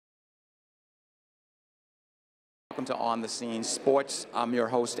welcome to On the Scene Sports. I'm your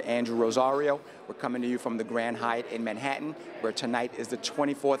host, Andrew Rosario. We're coming to you from the Grand Hyatt in Manhattan, where tonight is the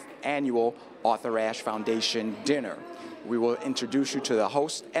 24th annual Arthur Ashe Foundation dinner. We will introduce you to the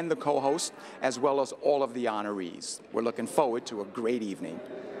host and the co-host, as well as all of the honorees. We're looking forward to a great evening.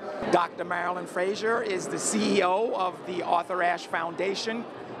 Dr. Marilyn Frazier is the CEO of the Arthur Ashe Foundation.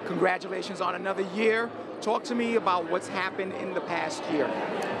 Congratulations on another year. Talk to me about what's happened in the past year.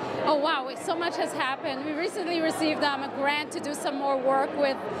 Oh wow, so much has happened. We recently received a grant to do some more work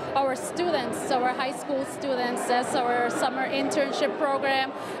with our students, our high school students, as our summer internship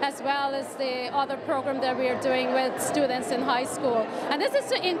program, as well as the other program that we are doing with students in high school. And this is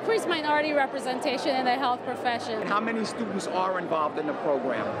to increase minority representation in the health profession. And how many students are involved in the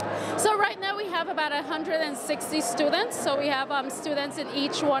program? So right now we have about 160 students. So we have students in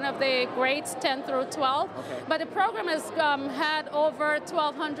each one of the grades 10 through 12. Okay. But the program has had over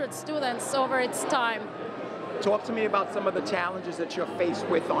 1,200 students over its time. Talk to me about some of the challenges that you're faced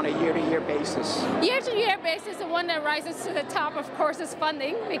with on a year-to-year basis. Year-to-year basis, the one that rises to the top, of course, is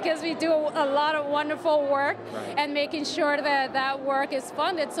funding, because we do a lot of wonderful work, right, and making sure that that work is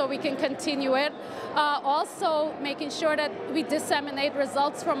funded so we can continue it. Also, making sure that we disseminate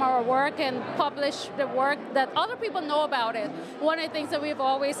results from our work and publish the work that other people know about it. One of the things that we've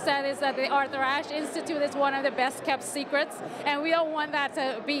always said is that the Arthur Ashe Institute is one of the best kept secrets, and we don't want that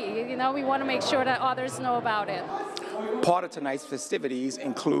to be. You know, we want to make sure that others know about it. Part of tonight's festivities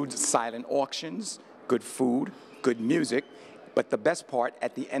includes silent auctions, good food, good music, but the best part,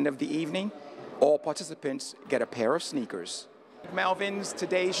 at the end of the evening, all participants get a pair of sneakers. Melvin's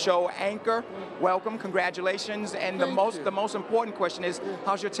Today's Show anchor, welcome, congratulations, and the most important question is,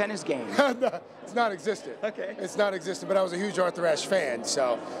 how's your tennis game? No, it's non-existent. Okay. It's non-existent, but I was a huge Arthur Ashe fan,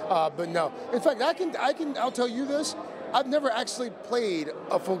 so, but no. In fact, I'll tell you this, I've never actually played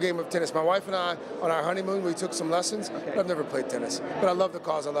a full game of tennis. My wife and I, on our honeymoon, we took some lessons, but I've never played tennis. But I love the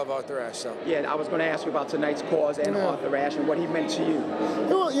cause, I love Arthur Ashe. So. Yeah, I was going to ask you about tonight's cause and Arthur Ashe and what he meant to you.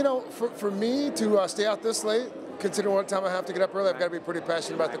 Well, you know, for me to stay out this late, considering what time I have to get up early, I've got to be pretty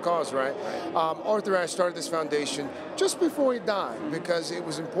passionate about the cause, right? Arthur Ashe started this foundation just before he died, because it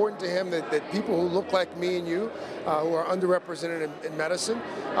was important to him that people who look like me and you, who are underrepresented in medicine,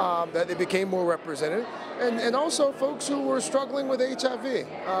 that they became more represented, and also folks who were struggling with HIV.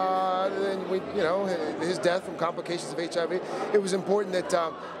 You know, his death from complications of HIV, it was important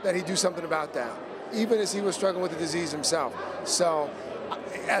that he do something about that, even as he was struggling with the disease himself. So,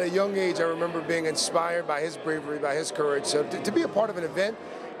 at a young age, I remember being inspired by his bravery, by his courage. So to be a part of an event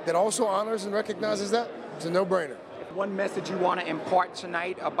that also honors and recognizes that, it's a no-brainer. One message you want to impart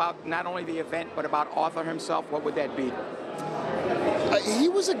tonight about not only the event, but about Arthur himself, what would that be? He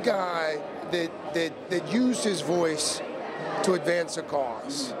was a guy that used his voice to advance a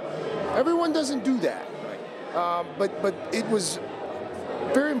cause. Everyone doesn't do that, but it was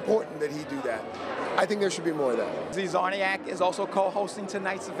very important that he do that. I think there should be more of that. Z Zarniak is also co-hosting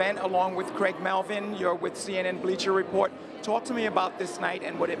tonight's event along with Craig Melvin. You're with CNN Bleacher Report. Talk to me about this night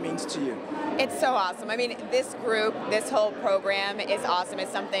and what it means to you. It's so awesome. I mean, this group, this whole program is awesome.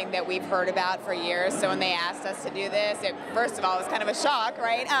 It's something that we've heard about for years. So when they asked us to do this, first of all, it was kind of a shock,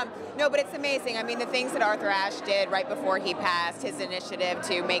 right? No, but it's amazing. I mean, the things that Arthur Ashe did right before he passed, his initiative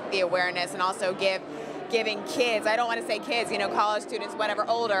to make the awareness and also giving kids, I don't want to say kids, you know, college students, whatever,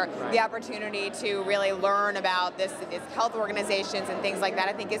 older, the opportunity to really learn about this health organizations and things like that,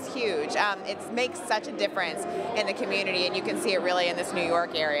 I think is huge. It makes such a difference in the community, and you can see it really in this New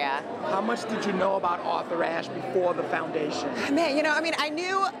York area. How much did you know about Arthur Ashe before the foundation? Man, you know, I mean, I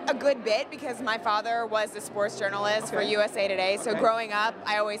knew a good bit because my father was the sports journalist for USA Today, so growing up,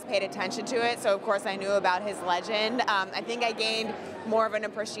 I always paid attention to it, so of course I knew about his legend. I think I gained more of an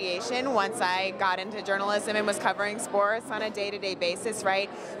appreciation once I got into journalism and was covering sports on a day-to-day basis, right?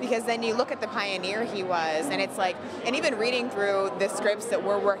 Because then you look at the pioneer he was, and it's like, and even reading through the scripts that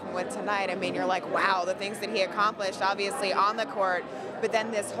we're working with tonight, I mean, you're like, wow, the things that he accomplished, obviously on the court, but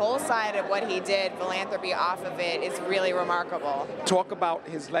then this whole side of what he did, philanthropy off of it, is really remarkable. Talk about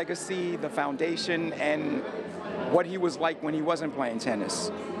his legacy, the foundation, and what he was like when he wasn't playing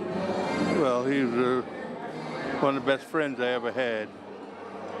tennis. Well, he was one of the best friends I ever had,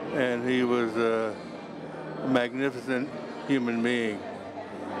 and he was a magnificent human being.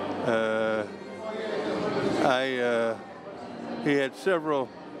 He had several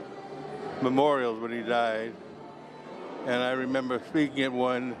memorials when he died, and I remember speaking at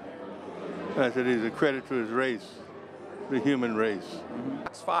one, and I said he's a credit to his race, the human race.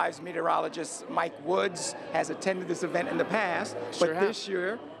 Fox 5's meteorologist Mike Woods has attended this event in the past, Sure but have. this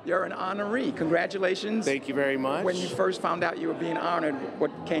year you're an honoree. Congratulations. Thank you very much. When you first found out you were being honored,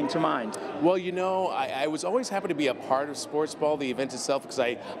 what came to mind? Well, you know, I was always happy to be a part of sports ball, the event itself, because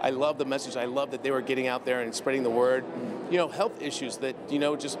I love the message. I love that they were getting out there and spreading the word. You know, health issues that, you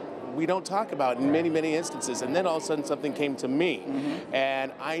know, just we don't talk about in many, many instances. And then all of a sudden something came to me.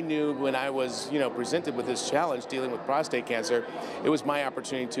 And I knew when I was, you know, presented with this challenge dealing with prostate cancer, it was my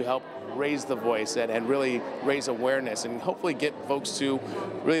opportunity to help raise the voice and really raise awareness and hopefully get folks to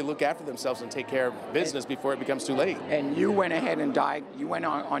really look after themselves and take care of business before it becomes too late. And you went ahead and you went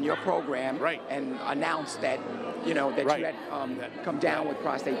on your program Right. and announced that, you know, that Right. you had come down with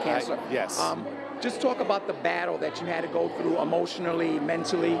prostate cancer. Yes. Just talk about the battle that you had to go through emotionally,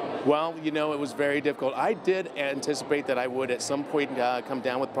 mentally. Well, you know, it was very difficult. I did anticipate that I would at some point come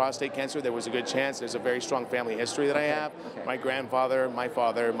down with prostate cancer. There was a good chance. There's a very strong family history that I have. Okay. My grandfather, my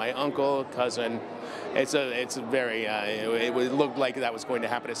father, my uncle, cousin. It's a very, it looked like that was going to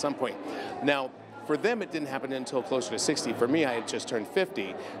happen at some point. Now, for them, it didn't happen until closer to 60. For me, I had just turned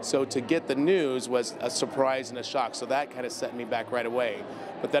 50. So to get the news was a surprise and a shock. So that kind of set me back right away.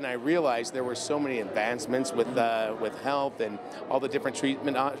 But then I realized there were so many advancements with health and all the different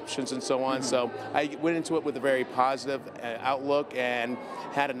treatment options and so on. So I went into it with a very positive outlook and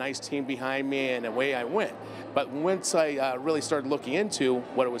had a nice team behind me, and away I went. But once I really started looking into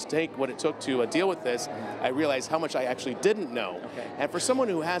what it took to deal with this, I realized how much I actually didn't know. Okay. And for someone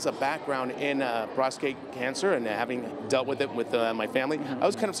who has a background in prostate cancer and having dealt with it with my family, I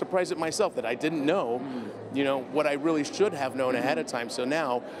was kind of surprised at myself that I didn't know, you know, what I really should have known ahead of time. So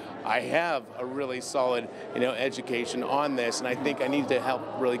now I have a really solid, you know, education on this, and I think I need to help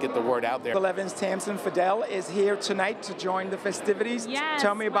really get the word out there. 11's Tamsin Fidel is here tonight to join the festivities. Yes,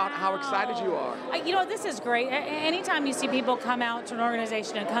 Tell me about how excited you are. You know, this is great. Anytime you see people come out to an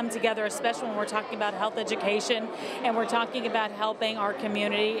organization and come together, especially when we're talking about health education and we're talking about helping our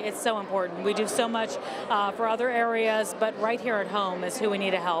community, it's so important. We do so much for other areas, but right here at home is who we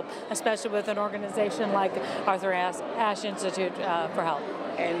need to help, especially with an organization like Arthur Ashe Institute for Health.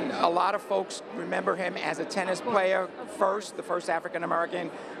 And a lot of folks remember him as a tennis player first, the first African-American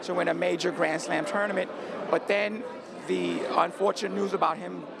to win a major Grand Slam tournament. But then the unfortunate news about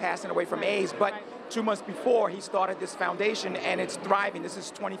him passing away from AIDS. But 2 months before, he started this foundation, and it's thriving. This is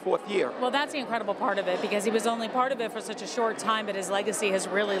his 24th year. Well, that's the incredible part of it, because he was only part of it for such a short time, but his legacy has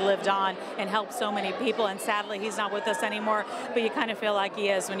really lived on and helped so many people. And sadly, he's not with us anymore, but you kind of feel like he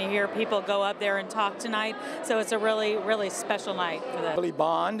is when you hear people go up there and talk tonight. So it's a really, really special night for them. Billy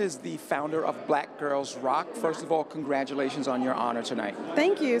Bond is the founder of Black Girls Rock. First of all, congratulations on your honor tonight.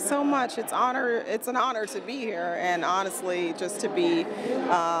 Thank you so much. It's an honor to be here, and honestly, just to be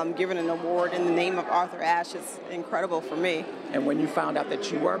given an award in the name of Arthur Ashe is incredible for me. And when you found out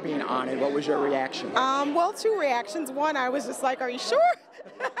that you were being honored, what was your reaction? Well, 2 reactions. One, I was just like, "Are you sure?"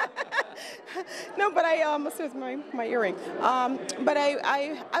 No, but so it's my earring. But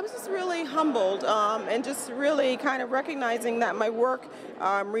I was just really humbled and just really kind of recognizing that my work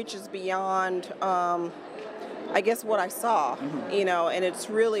reaches beyond. I guess what I saw, you know, and it's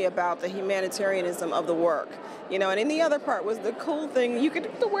really about the humanitarianism of the work, you know, and then the other part was the cool thing, you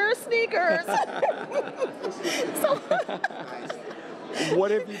could wear sneakers. So.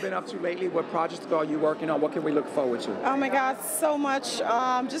 What have you been up to lately? What projects are you working on? What can we look forward to? Oh my God, so much.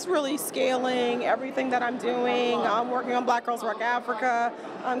 Just really scaling everything that I'm doing. I'm working on Black Girls Rock Africa.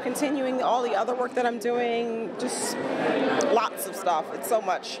 I'm continuing all the other work that I'm doing. Just lots of stuff. It's so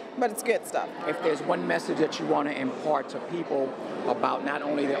much, but it's good stuff. If there's one message that you want to impart to people about not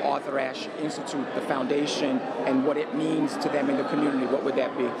only the Arthur Ashe Institute, the foundation, and what it means to them in the community, what would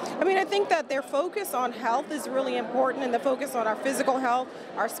that be? I mean, I think that their focus on health is really important, and the focus on our physical health,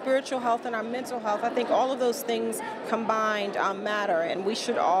 our spiritual health, and our mental health. I think all of those things combined matter, and we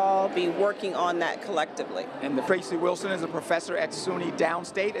should all be working on that collectively. And Tracy Wilson is a professor at SUNY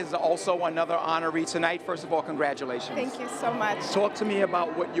Downstate, is also another honoree tonight. First of all, congratulations. Thank you so much. Talk to me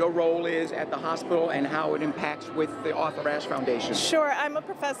about what your role is at the hospital and how it impacts with the Arthur Ashe Foundation. Sure, I'm a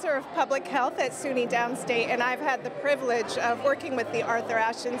professor of public health at SUNY Downstate, and I've had the privilege of working with the Arthur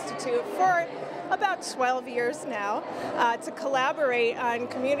Ashe Institute for about 12 years now to collaborate on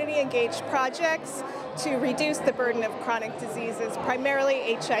community-engaged projects to reduce the burden of chronic diseases,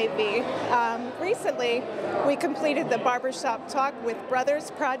 primarily HIV. Recently, we completed the Barbershop Talk with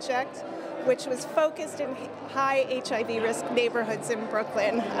Brothers project, which was focused in high HIV risk neighborhoods in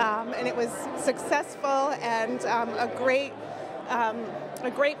Brooklyn. And it was successful and a great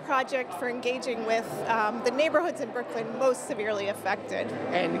a great project for engaging with the neighborhoods in Brooklyn most severely affected.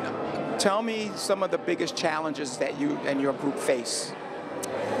 And tell me some of the biggest challenges that you and your group face.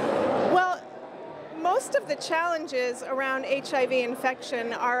 Well, most of the challenges around HIV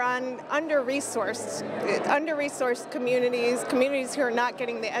infection are on under-resourced communities who are not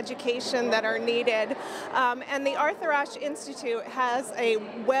getting the education that are needed. And the Arthur Ashe Institute has a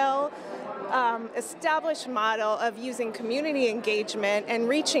established model of using community engagement and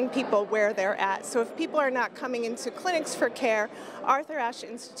reaching people where they're at. So if people are not coming into clinics for care, Arthur Ashe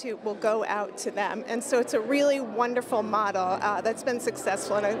Institute will go out to them. And so it's a really wonderful model that's been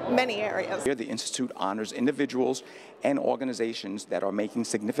successful in many areas. Here, the Institute honors individuals and organizations that are making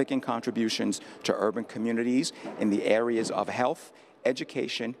significant contributions to urban communities in the areas of health,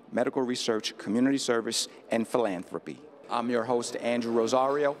 education, medical research, community service, and philanthropy. I'm your host, Andrew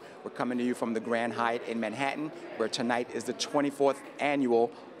Rosario. We're coming to you from the Grand Hyatt in Manhattan, where tonight is the 24th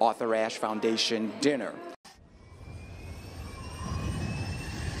annual Arthur Ashe Foundation dinner.